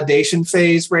the validation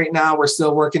phase right now. We're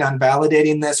still working on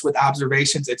validating this with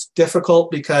observations. It's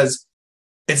difficult because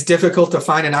it's difficult to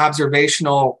find an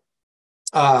observational,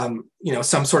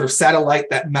 some sort of satellite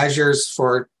that measures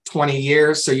for 20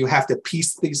 years. So you have to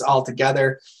piece these all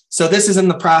together. So this is in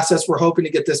the process. We're hoping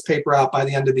to get this paper out by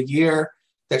the end of the year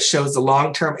that shows the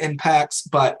long-term impacts.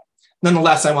 But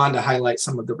nonetheless, I wanted to highlight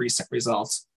some of the recent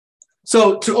results.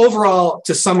 So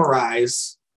to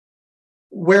summarize,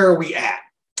 where are we at?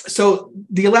 So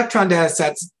the electron data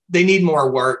sets, they need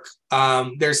more work.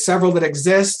 There's several that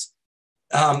exist.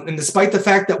 And despite the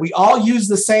fact that we all use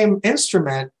the same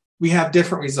instrument, we have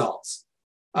different results.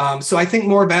 So I think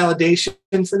more validation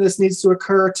for this needs to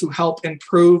occur to help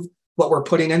improve what we're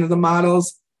putting into the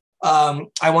models.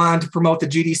 I wanted to promote the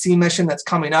GDC mission that's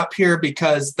coming up here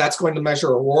because that's going to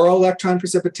measure auroral electron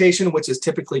precipitation, which is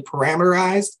typically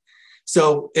parameterized.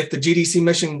 So if the GDC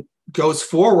mission goes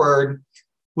forward,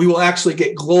 we will actually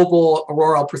get global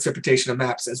auroral precipitation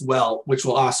maps as well, which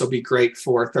will also be great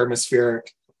for thermospheric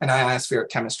and ionospheric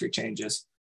chemistry changes.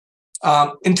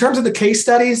 In terms of the case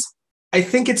studies, I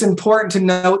think it's important to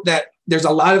note that there's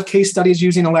a lot of case studies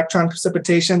using electron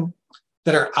precipitation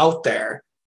that are out there.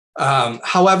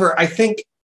 However, I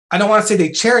don't want to say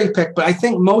they cherry pick, but I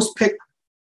think most pick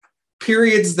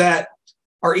periods that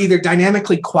are either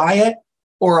dynamically quiet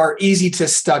or are easy to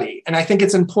study. And I think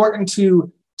it's important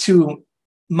to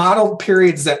model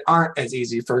periods that aren't as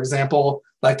easy. For example,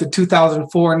 like the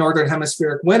 2004 Northern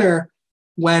Hemispheric winter,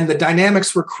 when the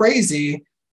dynamics were crazy,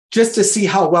 just to see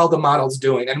how well the model's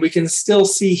doing. And we can still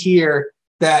see here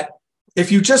that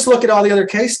if you just look at all the other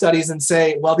case studies and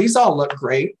say, well, these all look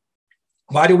great,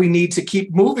 why do we need to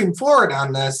keep moving forward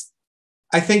on this?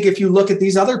 I think if you look at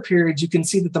these other periods, you can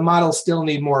see that the models still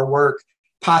need more work.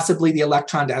 Possibly the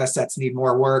electron data sets need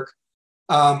more work.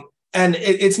 And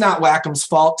it's not Wackham's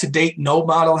fault. To date, no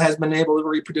model has been able to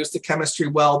reproduce the chemistry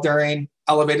well during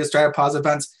elevated stratopause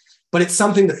events, but it's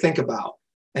something to think about.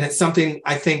 And it's something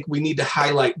I think we need to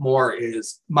highlight more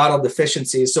is model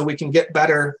deficiencies so we can get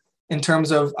better in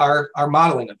terms of our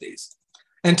modeling of these.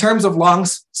 In terms of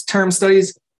long-term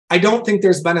studies, I don't think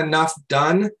there's been enough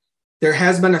done. There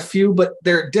has been a few, but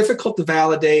they're difficult to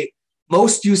validate.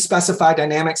 Most use specified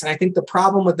dynamics. And I think the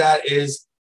problem with that is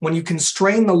when you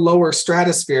constrain the lower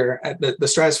stratosphere, the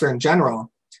stratosphere in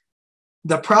general,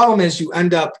 the problem is you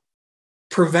end up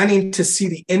preventing to see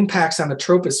the impacts on the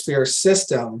troposphere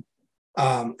system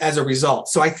as a result.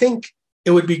 So I think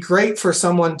it would be great for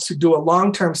someone to do a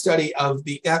long-term study of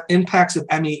the impacts of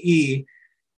MEE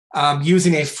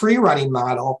using a free-running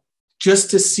model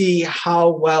just to see how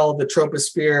well the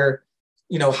troposphere,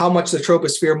 how much the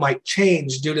troposphere might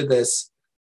change due to this,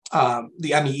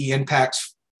 the MEE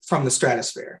impacts from the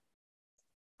stratosphere.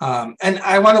 And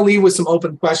I want to leave with some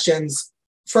open questions.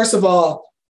 First of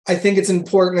all, I think it's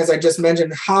important, as I just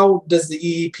mentioned, how does the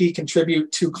EEP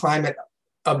contribute to climate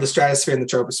of the stratosphere and the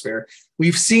troposphere?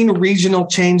 We've seen regional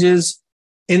changes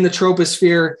in the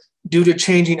troposphere due to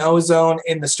changing ozone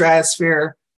in the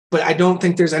stratosphere, but I don't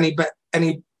think there's any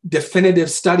definitive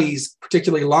studies,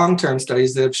 particularly long-term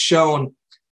studies, that have shown,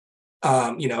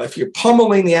 if you're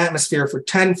pummeling the atmosphere for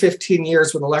 10, 15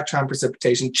 years with electron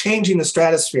precipitation, changing the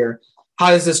stratosphere, how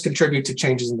does this contribute to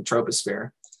changes in the troposphere?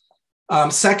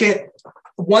 Second,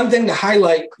 one thing to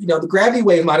highlight, the gravity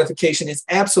wave modification is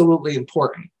absolutely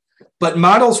important, but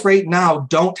models right now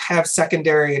don't have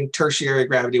secondary and tertiary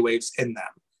gravity waves in them.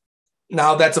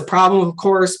 Now, that's a problem, of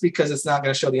course, because it's not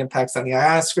going to show the impacts on the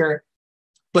ionosphere.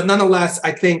 But nonetheless,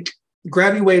 I think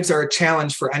gravity waves are a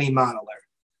challenge for any modeler.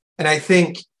 And I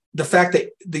think the fact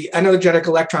that the energetic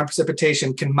electron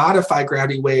precipitation can modify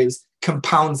gravity waves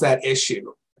compounds that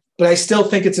issue. But I still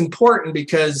think it's important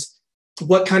because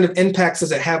what kind of impacts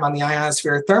does it have on the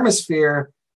ionosphere thermosphere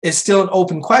is still an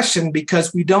open question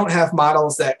because we don't have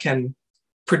models that can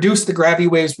produce the gravity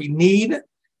waves we need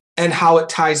and how it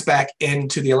ties back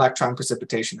into the electron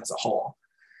precipitation as a whole.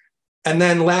 And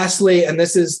then lastly, and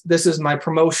this is my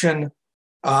promotion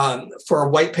for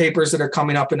white papers that are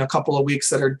coming up in a couple of weeks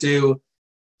that are due.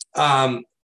 The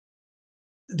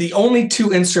only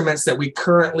two instruments that we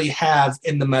currently have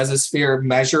in the mesosphere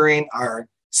measuring are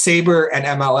SABRE and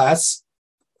MLS,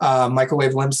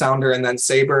 microwave limb sounder and then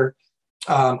SABRE.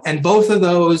 And both of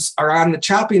those are on the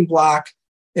chopping block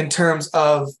in terms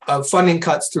of funding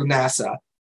cuts through NASA.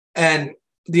 And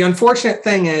the unfortunate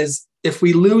thing is, if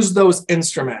we lose those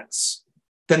instruments,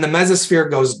 then the mesosphere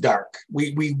goes dark.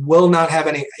 We will not have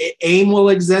any. AIM will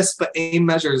exist, but AIM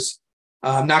measures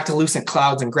noctilucent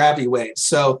clouds and gravity waves.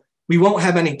 So we won't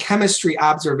have any chemistry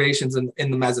observations in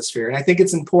the mesosphere. And I think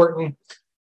it's important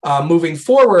moving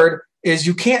forward is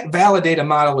you can't validate a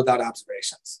model without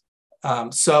observations.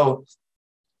 So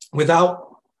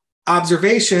without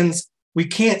observations, we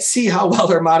can't see how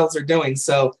well our models are doing.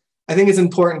 So I think it's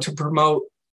important to promote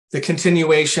the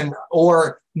continuation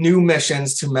or new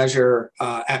missions to measure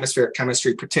atmospheric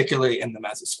chemistry, particularly in the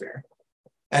mesosphere.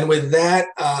 And with that,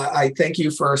 I thank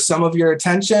you for some of your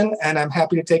attention, and I'm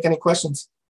happy to take any questions.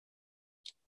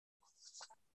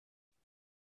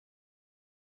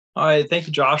 All right, thank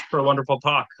you, Josh, for a wonderful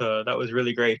talk. That was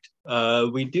really great.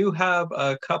 We do have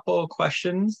a couple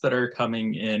questions that are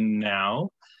coming in now.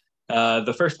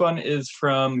 The first one is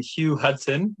from Hugh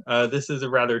Hudson. This is a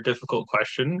rather difficult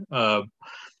question.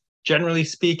 Generally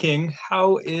speaking,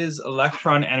 how is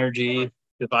electron energy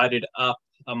divided up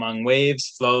among waves,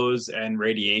 flows, and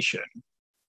radiation?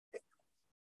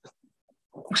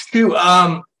 Stu,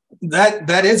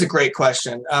 that is a great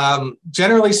question.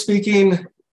 Generally speaking,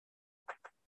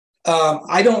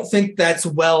 I don't think that's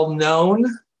well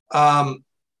known. When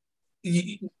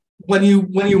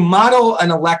you model an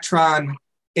electron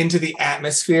into the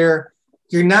atmosphere,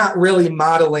 you're not really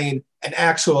modeling an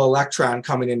actual electron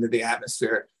coming into the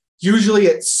atmosphere. Usually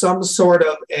it's some sort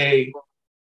of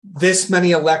this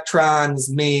many electrons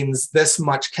means this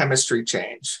much chemistry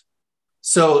change.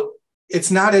 So it's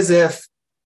not as if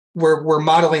we're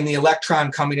modeling the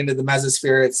electron coming into the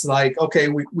mesosphere. It's like, okay,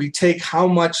 we take how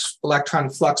much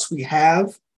electron flux we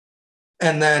have,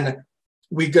 and then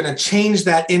we're going to change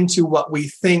that into what we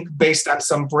think based on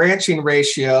some branching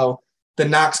ratio the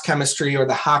NOx chemistry or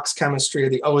the HOX chemistry or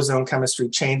the ozone chemistry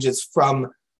changes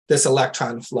from this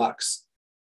electron flux.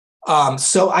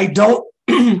 So I don't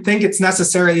think it's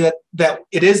necessarily that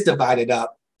it is divided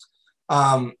up,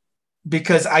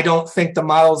 because I don't think the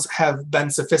models have been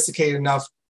sophisticated enough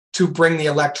to bring the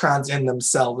electrons in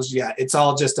themselves yet. It's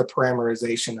all just a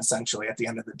parameterization, essentially, at the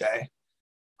end of the day.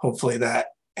 Hopefully that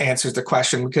answers the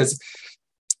question, because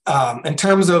in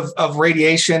terms of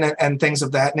radiation and things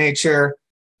of that nature,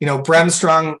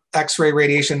 Bremsstrahlung, X-ray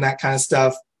radiation, that kind of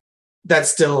stuff, that's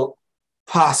still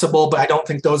possible, but I don't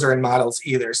think those are in models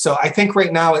either. So I think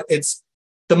right now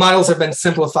the models have been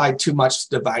simplified too much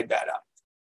to divide that up.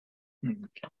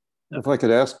 Okay. If I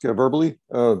could ask verbally,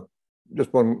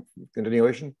 just one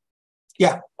continuation.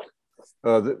 Yeah.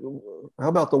 How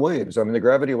about the waves? I mean, the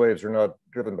gravity waves are not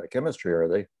driven by chemistry, are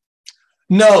they?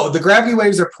 No, the gravity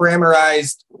waves are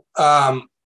parameterized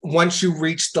once you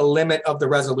reach the limit of the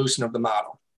resolution of the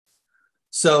model.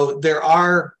 So there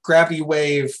are gravity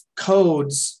wave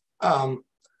codes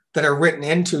that are written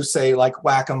into, say, like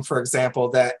Wacom, for example,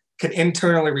 that can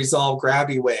internally resolve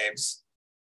gravity waves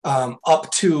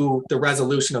up to the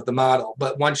resolution of the model.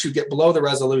 But once you get below the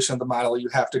resolution of the model, you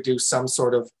have to do some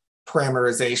sort of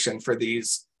parameterization for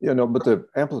these. Yeah, no, but the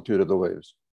amplitude of the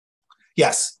waves.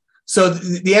 Yes. So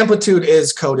the amplitude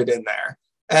is coded in there.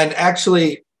 And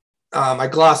actually, I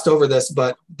glossed over this,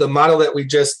 but the model that we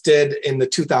just did in the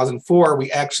 2004,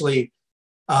 we actually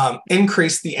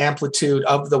increased the amplitude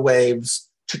of the waves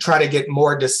to try to get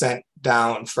more descent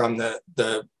down from the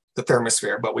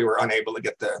thermosphere, but we were unable to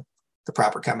get the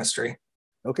proper chemistry.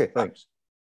 Okay, thanks.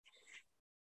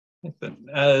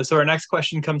 So our next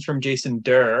question comes from Jason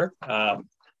Durr.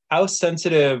 How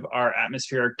sensitive are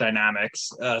atmospheric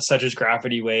dynamics, such as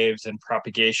gravity waves and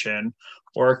propagation,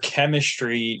 or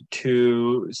chemistry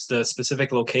to the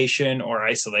specific location or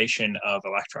isolation of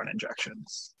electron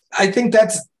injections? I think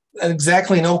that's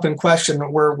exactly an open question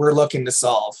we're looking to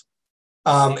solve.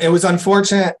 It was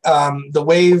unfortunate. The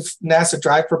WAVE NASA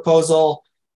Drive proposal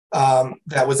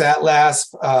that was at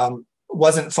LASP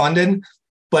wasn't funded,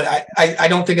 but I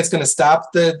don't think it's going to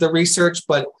stop the research,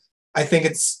 but I think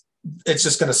it's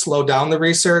just going to slow down the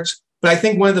research. But I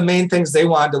think one of the main things they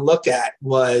wanted to look at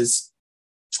was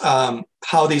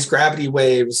how these gravity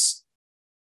waves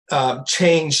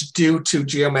change due to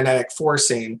geomagnetic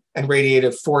forcing and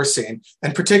radiative forcing,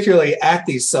 and particularly at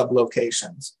these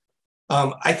sublocations.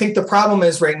 I think the problem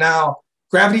is right now,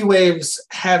 gravity waves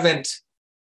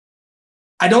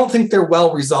I don't think they're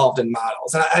well resolved in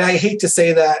models. And I hate to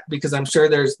say that because I'm sure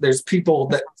there's people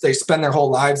that they spend their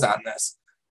whole lives on this.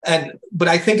 But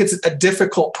I think it's a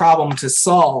difficult problem to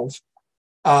solve.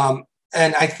 And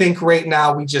I think right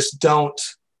now we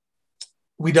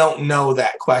don't know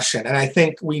that question. And I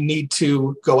think we need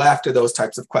to go after those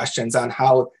types of questions on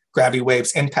how gravity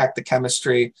waves impact the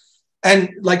chemistry. And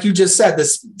like you just said,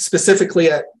 this specifically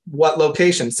at what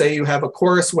location? Say you have a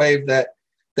chorus wave that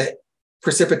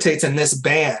precipitates in this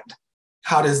band.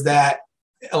 How does that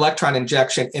electron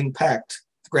injection impact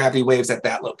gravity waves at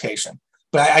that location?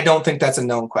 But I don't think that's a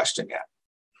known question yet.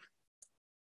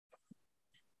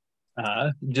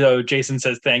 So Jason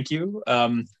says, thank you.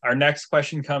 Our next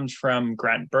question comes from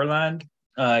Grant Berland.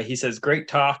 He says, great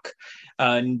talk.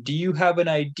 Do you have an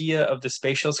idea of the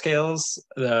spatial scales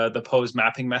the pose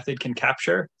mapping method can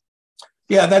capture?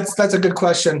 Yeah, that's a good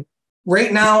question.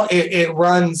 Right now, it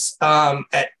runs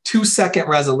at 2-second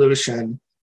resolution.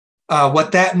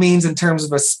 What that means in terms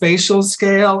of a spatial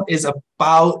scale is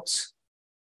about,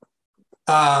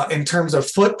 in terms of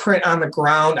footprint on the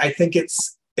ground, I think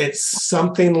it's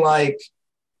something like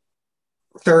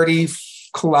 30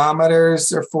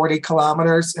 kilometers or 40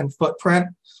 kilometers in footprint.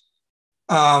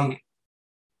 The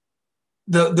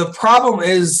problem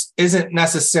isn't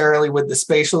necessarily with the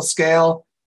spatial scale.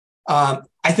 I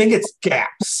think it's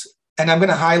gaps. And I'm going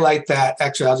to highlight that.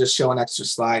 Actually, I'll just show an extra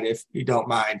slide if you don't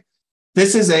mind.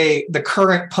 This is the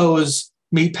current POSE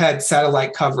MEPED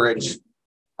satellite coverage.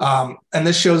 And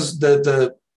this shows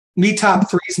the METOP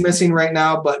 3 is missing right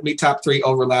now, but METOP 3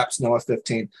 overlaps NOAA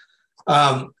 15,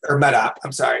 or METOP,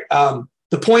 I'm sorry.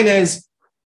 The point is,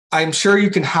 I'm sure you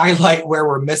can highlight where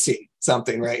we're missing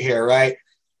something right here, right?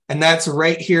 And that's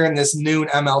right here in this noon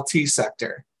MLT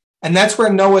sector. And that's where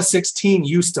NOAA 16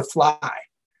 used to fly.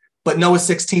 But NOAA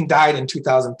 16 died in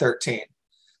 2013.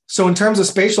 So in terms of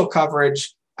spatial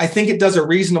coverage, I think it does a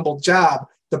reasonable job.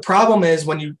 The problem is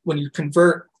when you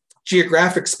convert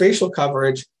geographic spatial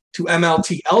coverage to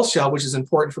MLT L-shell, which is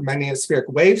important for magnetospheric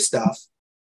wave stuff,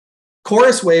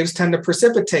 chorus waves tend to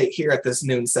precipitate here at this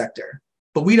noon sector.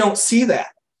 But we don't see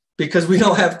that because we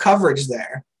don't have coverage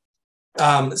there.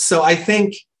 So I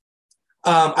think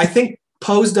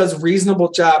POSE does a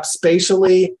reasonable job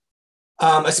spatially,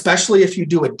 especially if you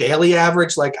do a daily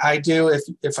average like I do.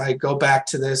 If I go back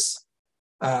to this,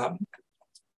 the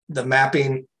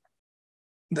mapping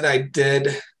that I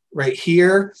did right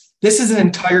here, this is an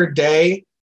entire day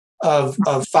of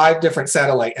 5 different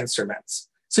satellite instruments.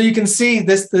 So you can see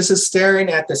this is staring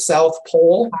at the South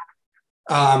Pole,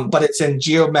 but it's in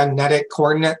geomagnetic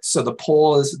coordinates. So the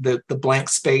pole is the blank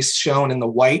space shown in the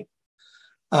white.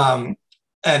 And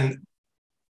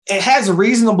it has a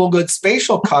reasonable good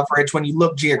spatial coverage when you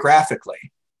look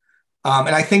geographically. And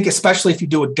I think especially if you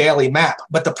do a daily map.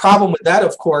 But the problem with that,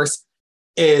 of course,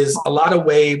 is a lot of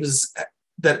waves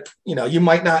that, you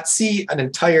might not see an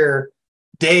entire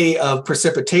day of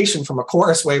precipitation from a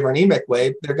chorus wave or an emic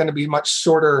wave. They're going to be much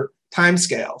shorter time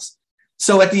scales.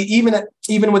 So even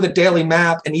with a daily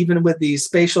map and even with these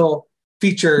spatial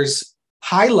features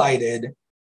highlighted,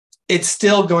 it's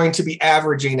still going to be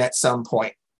averaging at some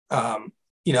point.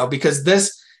 Because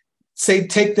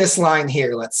take this line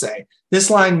here, let's say. This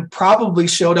line probably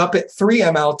showed up at 3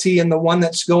 MLT, and the one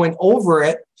that's going over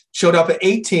it showed up at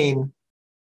 18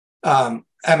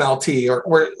 MLT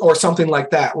or something like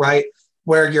that, right?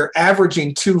 Where you're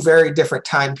averaging 2 very different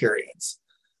time periods.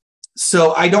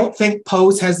 So I don't think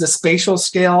POSE has the spatial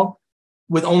scale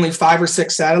with only 5 or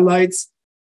 6 satellites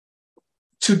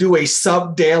to do a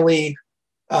sub-daily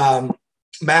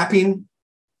mapping.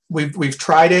 We've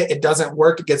tried it. It doesn't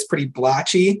work. It gets pretty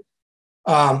blotchy.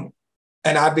 And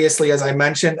obviously, as I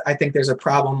mentioned, I think there's a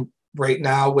problem right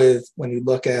now with when you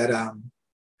look at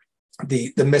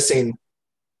the missing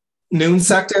noon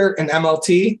sector in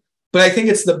MLT. But I think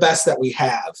it's the best that we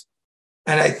have.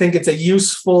 And I think it's a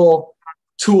useful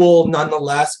tool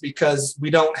nonetheless, because we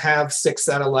don't have 6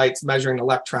 satellites measuring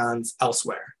electrons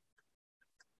elsewhere.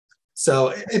 So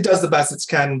it does the best it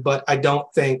can, but I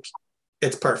don't think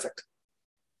it's perfect.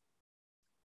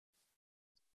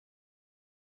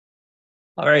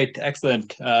 All right,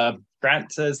 excellent.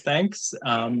 Grant says thanks,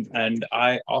 and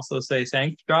I also say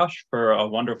thanks, Josh, for a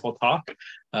wonderful talk.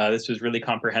 This was really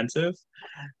comprehensive.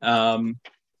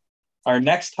 Our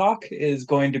next talk is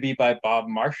going to be by Bob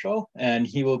Marshall, and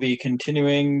he will be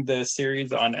continuing the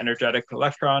series on energetic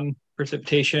electron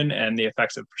precipitation and the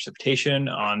effects of precipitation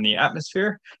on the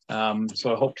atmosphere.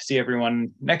 So I hope to see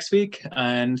everyone next week,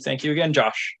 and thank you again,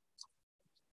 Josh.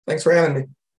 Thanks for having me.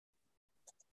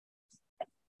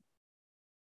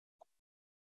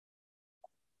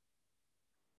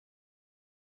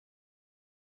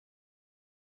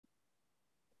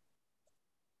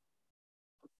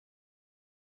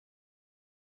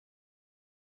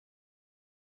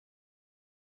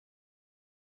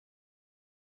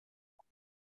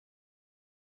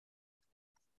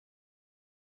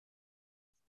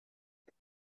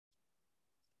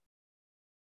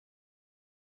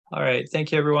 All right,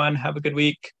 thank you, everyone. Have a good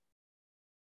week.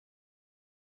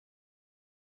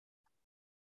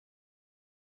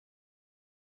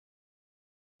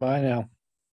 Bye now.